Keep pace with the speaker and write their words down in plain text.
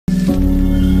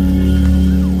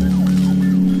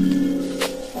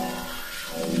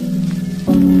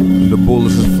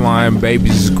flying,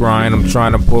 babies is crying. I'm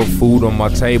trying to put food on my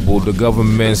table. The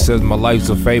government says my life's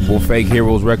a fable. Fake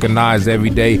heroes recognized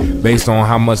every day based on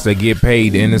how much they get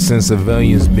paid. Innocent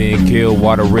civilians being killed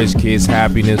while the rich kids'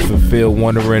 happiness fulfilled.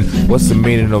 Wondering what's the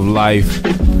meaning of life.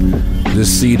 The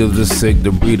seed of the sick,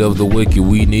 the breed of the wicked.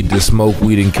 We need to smoke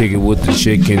weed and kick it with the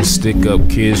chicken. Stick up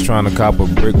kids trying to cop a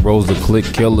brick. Rolls the click.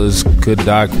 Killers could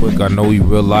die quick. I know he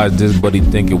realized this, but he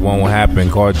think it won't happen.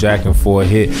 Carjacking for a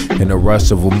hit. In the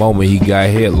rush of a moment, he got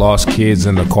hit. Lost kids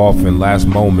in the coffin. Last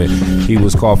moment, he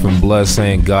was coughing blood,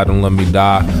 saying, God, don't let me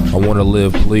die. I want to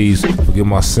live, please. Forgive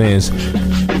my sins.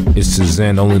 It's to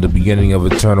Zen, only the beginning of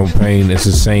eternal pain. It's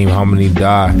the same how many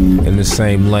die in the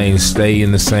same lane. Stay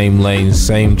in the same lane,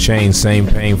 same chain, same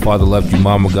pain. Father left you,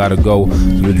 mama gotta go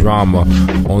through the drama.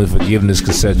 Only forgiveness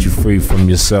can set you free from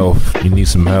yourself. You need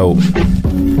some help.